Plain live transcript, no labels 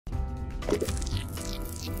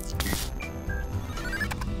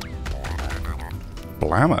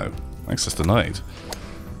Blammo. Access denied.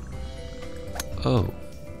 Oh.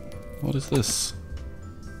 What is this?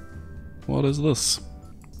 What is this?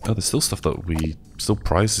 Oh, there's still stuff that we... Still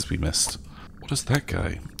prizes we missed. What is that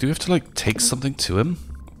guy? Do we have to, like, take something to him?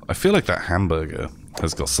 I feel like that hamburger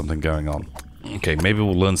has got something going on. Okay, maybe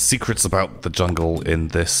we'll learn secrets about the jungle in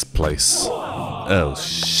this place. Oh,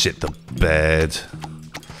 shit, the bed.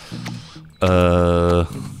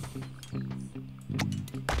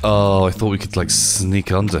 Oh, I thought we could, like,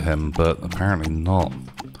 sneak under him, but apparently not.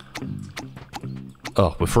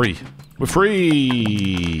 Oh, we're free. We're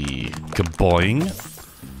free! Kaboing.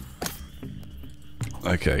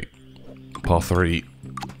 Okay. Par 3.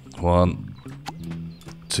 1,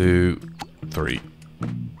 2, 3.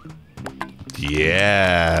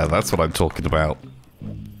 Yeah, that's what I'm talking about.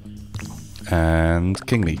 And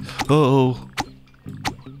king me. Oh!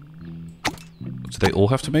 Do they all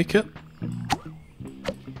have to make it?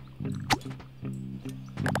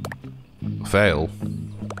 Fail.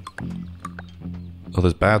 Oh,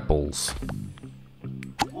 there's bad balls.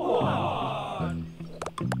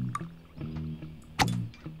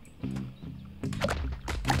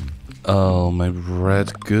 Oh, my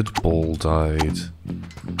red good ball died.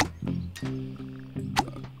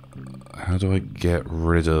 How do I get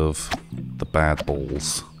rid of the bad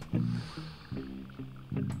balls?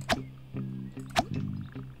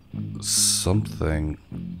 Something.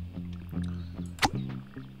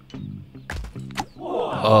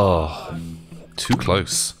 Oh, too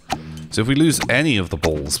close. So if we lose any of the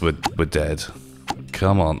balls, we're dead.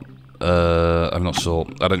 Come on. I'm not sure.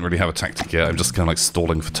 I don't really have a tactic yet. I'm just kind of like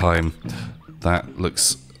stalling for time. That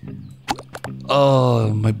looks...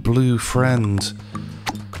 Oh, my blue friend.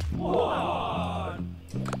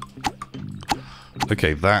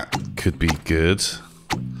 Okay, that could be good.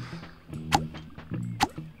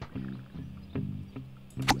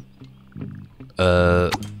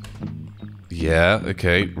 Yeah,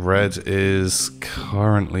 okay. Red is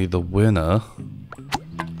currently the winner.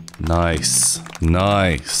 Nice.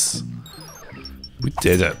 Nice. We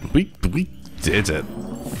did it. We did it.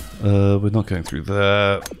 We're not going through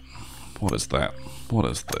there. What is that? What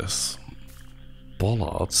is this?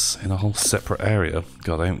 Bollards in a whole separate area.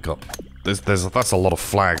 God, I haven't got... That's a lot of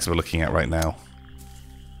flags we're looking at right now.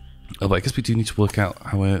 Oh, but I guess we do need to work out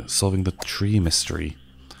how we're solving the tree mystery.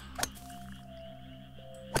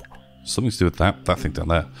 Something to do with that thing down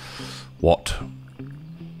there. What?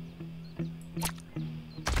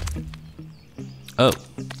 Oh.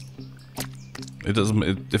 It doesn't...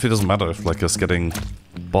 if it doesn't matter if, like, us getting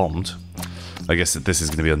bombed. I guess that this is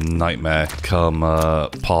going to be a nightmare come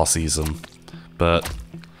par season. But...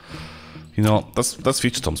 you know what? That's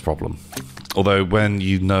Future Tom's problem. Although, when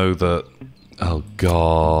you know that... oh,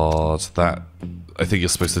 God. That... I think you're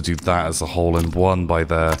supposed to do that as a hole-in-one by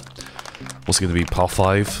there. What's it going to be, par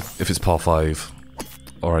 5? If it's par 5...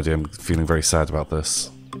 already I'm feeling very sad about this.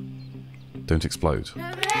 Don't explode.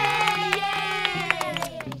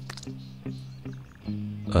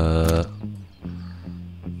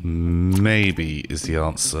 Maybe is the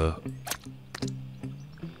answer.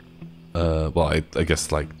 Well, I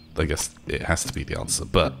guess, like... I guess it has to be the answer,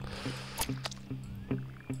 but...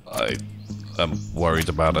 I'm worried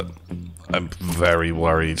about it. I'm very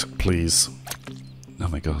worried, please. Oh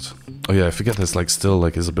my god. Oh yeah, I forget there's like still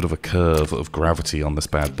like there's a bit of a curve of gravity on this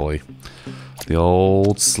bad boy. The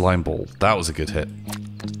old slime ball. That was a good hit.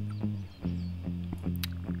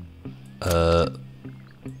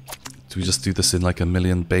 Do we just do this in like a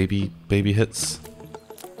million baby hits?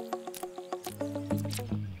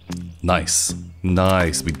 Nice.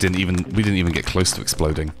 Nice. We didn't even get close to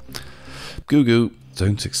exploding. Goo goo.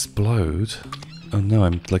 Don't explode. Oh no,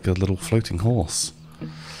 I'm like a little floating horse.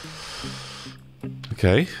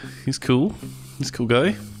 Okay, he's cool. He's a cool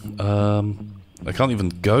guy. I can't even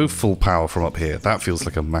go full power from up here. That feels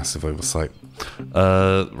like a massive oversight.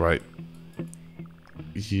 Right.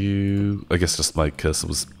 I guess just my cursor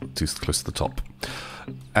was too close to the top.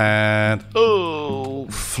 And... oh!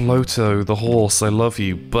 Floto, the horse, I love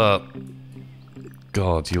you, but...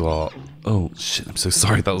 God, you are... oh, shit, I'm so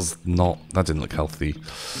sorry. That didn't look healthy.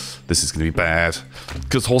 This is going to be bad.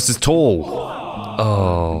 Because horse is tall!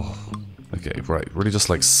 Oh... okay, right. Really just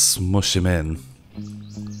like smush him in.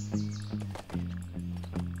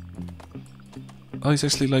 Oh, he's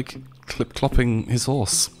actually like clip-clopping his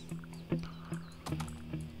horse.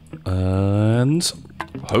 And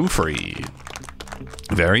home free.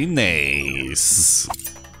 Very nice.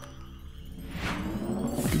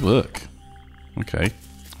 Good work. Okay.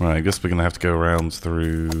 Right, I guess we're gonna have to go around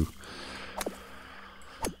through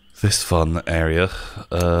this fun area.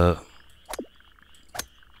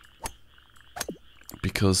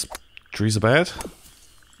 because trees are bad.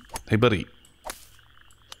 Hey, buddy.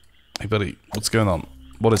 Hey, buddy. What's going on?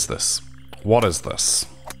 What is this? What is this?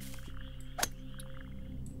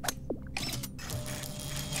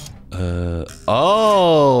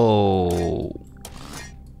 Oh!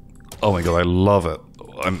 Oh my god, I love it.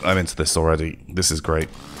 I'm into this already. This is great.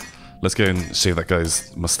 Let's go and shave that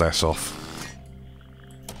guy's mustache off.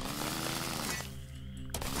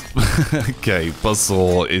 Okay,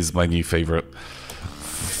 Buzzsaw is my new favorite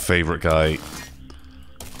guy.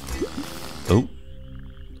 Oh.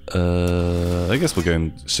 I guess we'll go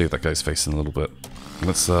and shave that guy's face in a little bit.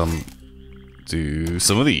 Let's do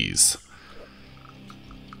some of these.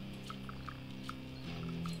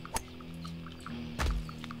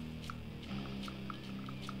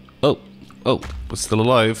 Oh, we're still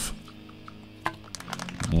alive.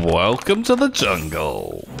 Welcome to the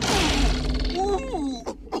jungle.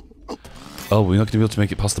 Oh, we're not going to be able to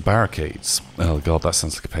make it past the barricades. Oh god, that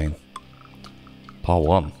sounds like a pain. Part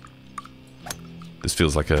 1. This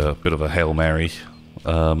feels like a bit of a Hail Mary.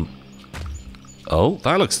 Oh,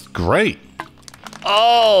 that looks great.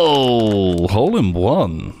 Oh, hole in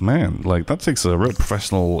one. Man, like, that takes a real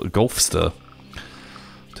professional golfster.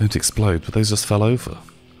 Don't explode, but those just fell over.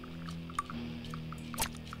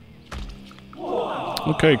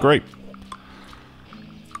 Okay, great.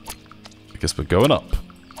 I guess we're going up.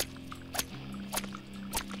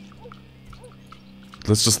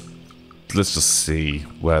 Let's just see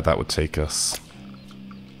where that would take us.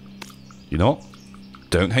 You know what?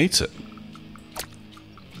 Don't hate it.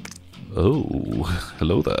 Oh,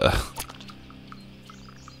 hello there.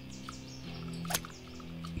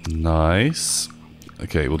 Nice.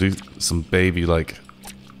 Okay, we'll do some baby like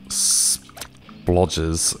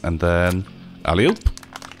splodges and then alley-oop.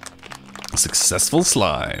 Successful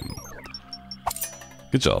slime.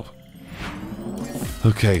 Good job.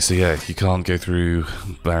 Okay, so yeah, you can't go through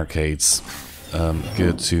barricades.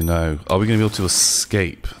 Good to know. Are we going to be able to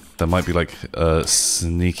escape? There might be like a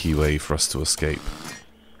sneaky way for us to escape.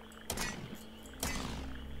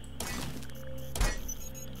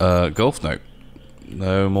 Golf note.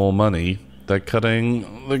 No more money. They're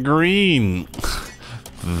cutting the green.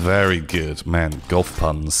 Very good. Man, golf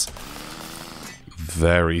puns.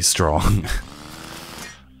 Very strong.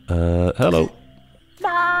 Hello.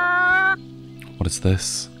 What is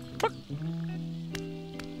this?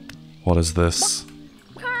 What is this?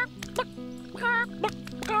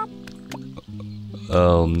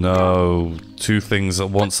 Oh no. Two things at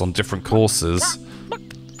once on different courses.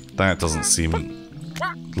 That doesn't seem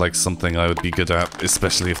like something I would be good at,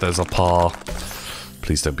 especially if there's a par.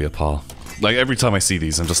 Please don't be a par. Like, every time I see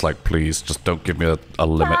these, I'm just like, please, just don't give me a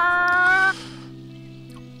limit.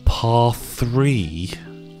 Par 3?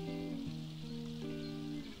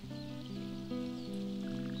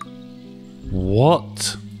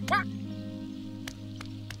 What?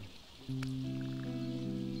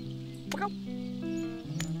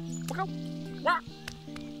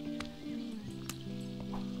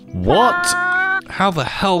 What? How the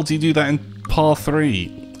hell do you do that in par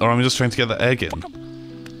 3? Or am I just trying to get the egg in?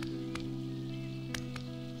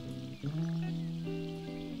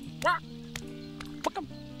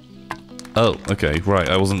 Oh, okay, right.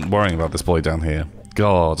 I wasn't worrying about this boy down here.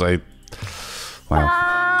 God,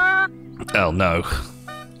 wow. Oh no.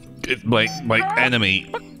 My enemy.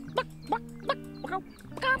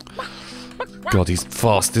 God, he's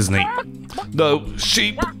fast, isn't he? No,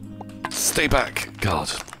 sheep! Stay back. God,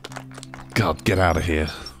 get out of here.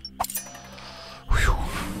 Whew.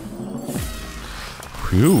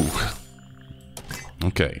 Whew.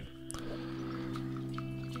 Okay.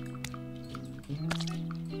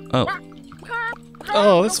 Oh.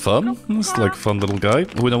 Oh, that's fun. That's like a fun little guy.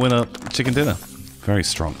 Winner, winner, chicken dinner. Very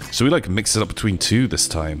strong. So we like mix it up between two this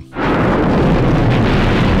time. Do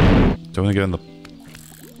I want to go in the...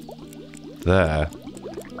 There.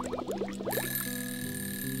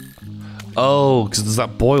 Oh, because does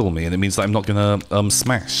that boil me and it means that I'm not gonna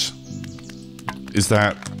smash? Is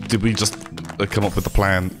that... Did we just come up with the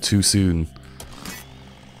plan too soon?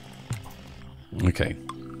 Okay.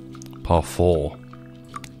 Par 4.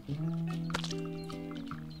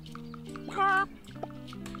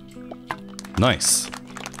 Nice.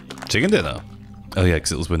 Chicken dinner. Oh yeah,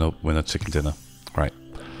 because it was winner chicken dinner. Right.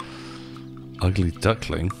 Ugly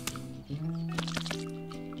duckling.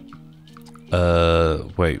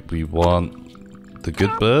 Wait, we want the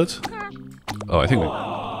good bird? Oh, I think we...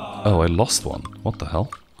 Oh, I lost one. What the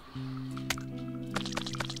hell?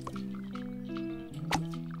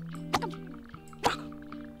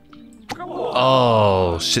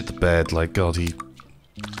 Oh, shit the bed. Like, God, he...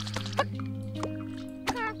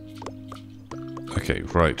 Okay,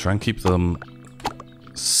 right. Try and keep them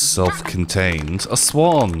self-contained. A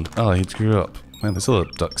swan! Oh, he grew up. Man, these other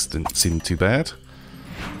ducks didn't seem too bad.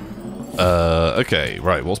 Okay,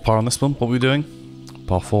 right, what's par on this one? What were we doing?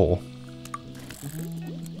 Par 4.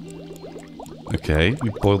 Okay, we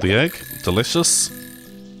boiled the egg. Delicious.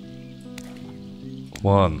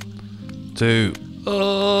 1, 2.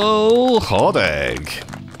 Oh, hot egg.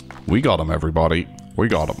 We got him, everybody. We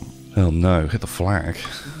got him. Oh no, hit the flag.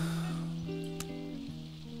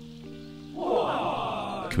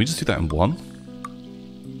 Can we just do that in 1?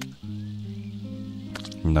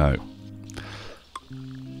 No.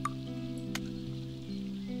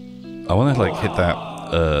 I want to like hit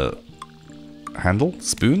that handle?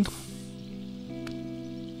 Spoon?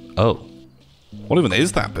 Oh. What even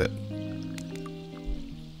is that bit?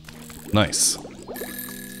 Nice.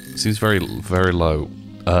 Seems very, very low.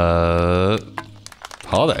 Hard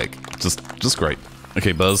egg. Just great.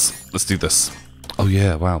 Okay, Buzz, let's do this. Oh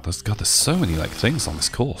yeah, wow, there's so many like things on this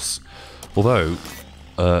course. Although,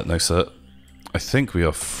 no sir. I think we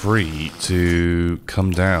are free to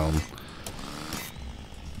come down.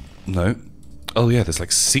 No. Oh yeah, there's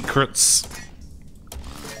like secrets.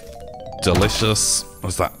 Delicious.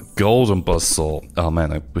 What's that? Golden buzzsaw. Oh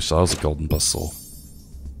man, I wish I was a golden buzzsaw.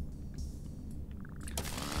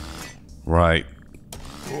 Right.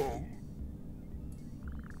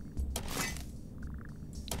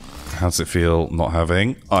 How does it feel not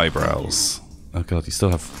having eyebrows? Oh god, you still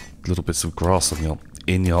have little bits of grass on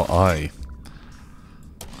in your eye.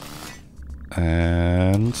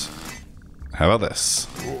 And how about this?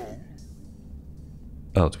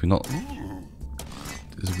 Oh, did we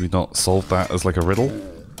not solve that as like a riddle?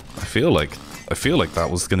 I feel like that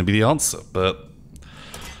was going to be the answer, but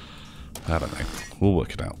I don't know. We'll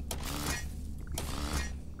work it out.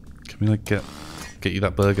 Can we like get you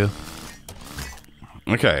that burger?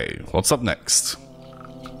 Okay, what's up next?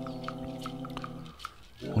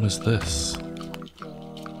 What is this?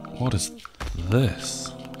 What is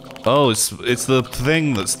this? Oh, it's the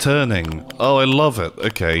thing that's turning. Oh, I love it.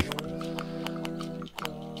 Okay.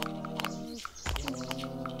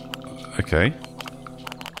 Okay.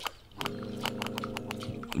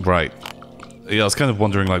 Right. Yeah, I was kind of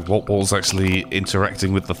wondering like what was actually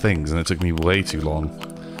interacting with the things, and it took me way too long.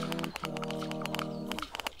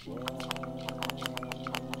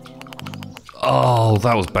 Oh,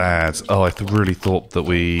 that was bad. Oh, I really thought that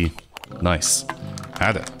we... Nice.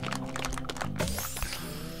 Had it.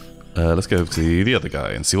 Let's go to the other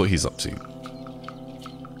guy and see what he's up to.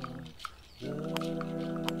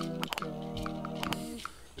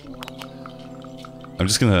 I'm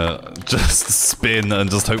just gonna spin and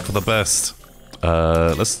just hope for the best.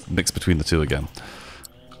 Let's mix between the two again.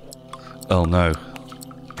 Oh no.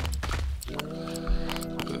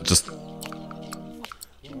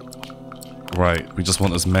 Right, we just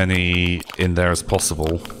want as many in there as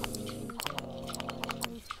possible.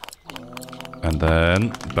 And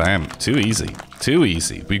then, bam, too easy. Too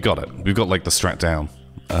easy. We've got it. We've got like the strat down.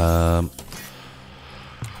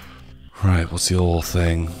 Right, what's your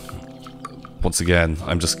thing? Once again,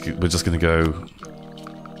 we're just gonna go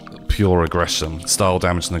pure aggression. Style,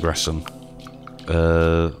 damage, and aggression.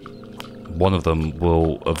 One of them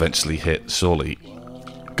will eventually hit, surely.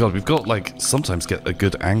 God, we've got like, sometimes get a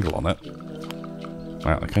good angle on it.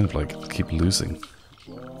 Wow, I kind of like keep losing.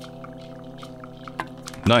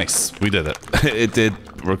 Nice, we did it. It did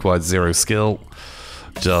require 0 skill.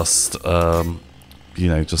 Just, you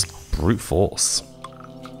know, just brute force.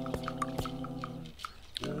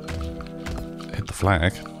 Hit the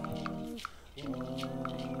flag.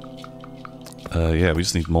 Yeah, we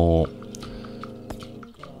just need more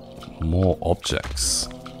objects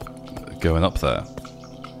going up there.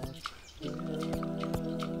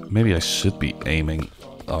 Maybe I should be aiming.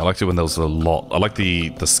 Oh, I liked it when there was a lot. I like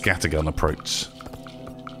the scattergun approach.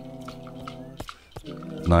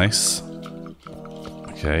 Nice.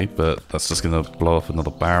 Okay, but that's just gonna blow up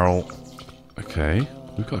another barrel. Okay,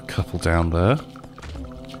 we've got a couple down there.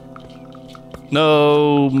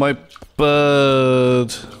 No, my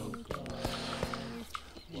bird.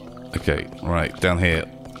 Okay, right, down here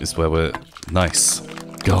is where we're... Nice.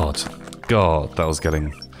 God, that was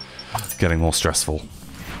getting more stressful.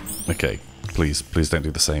 Okay, please don't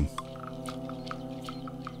do the same.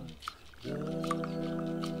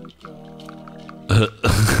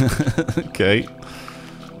 Okay.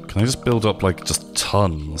 Can I just build up like just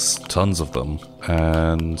tons of them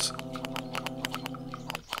and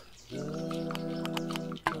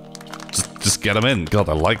just get them in. God,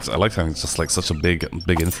 I liked having just like such a big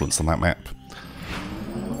influence on that map.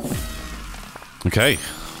 Okay,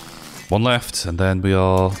 one left, and then we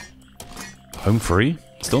are home free.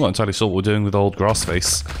 Still not entirely sure what we're doing with old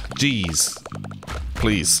Grassface. Jeez.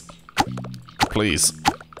 Please. Please.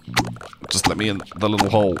 Just let me in the little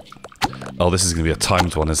hole. Oh, this is going to be a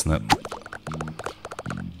timed one, isn't it?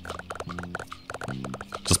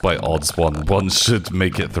 Just by odds, one should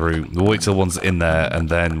make it through. We'll wait till one's in there, and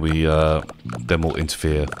then we'll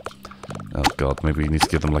interfere. Oh god, maybe we need to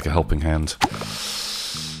give them like a helping hand.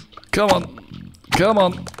 Come on! Come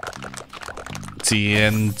on!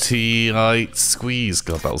 TNT light squeeze.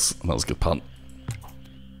 God, that was a good pun.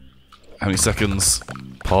 How many seconds?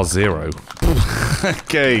 Par 0.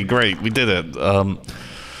 Okay, great, we did it.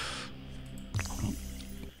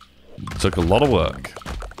 Took a lot of work.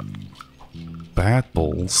 Bad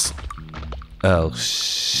balls. Oh,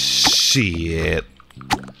 shit.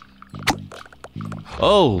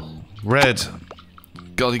 Oh, red.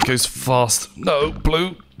 God, he goes fast. No,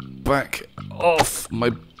 blue. Back off,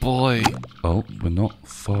 my boy. Oh, we're not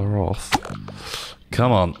far off.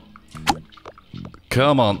 Come on.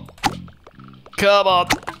 Come on. Come on.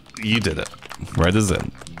 You did it. Red is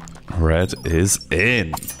in. Red is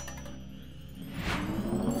in.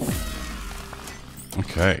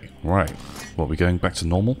 Okay, right. What, are we going back to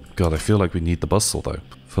normal? God, I feel like we need the buzzsaw though,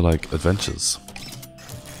 for like adventures.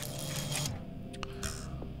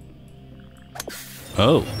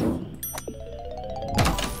 Oh.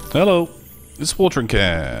 Hello. It's a watering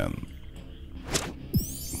can.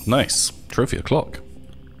 Nice. Trophy o'clock.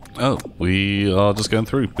 Oh, we are just going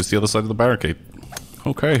through. It's the other side of the barricade.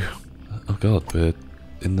 Okay. Oh god, we're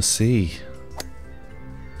in the sea.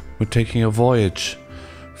 We're taking a voyage.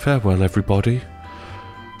 Farewell, everybody.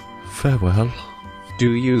 Farewell.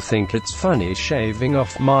 Do you think it's funny shaving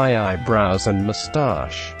off my eyebrows and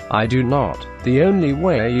moustache? I do not. The only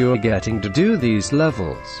way you are getting to do these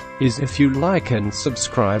levels is if you like and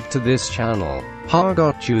subscribe to this channel. Ha,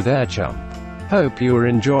 got you there, chump. Hope you're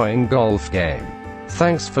enjoying golf game.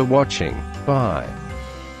 Thanks for watching. Bye.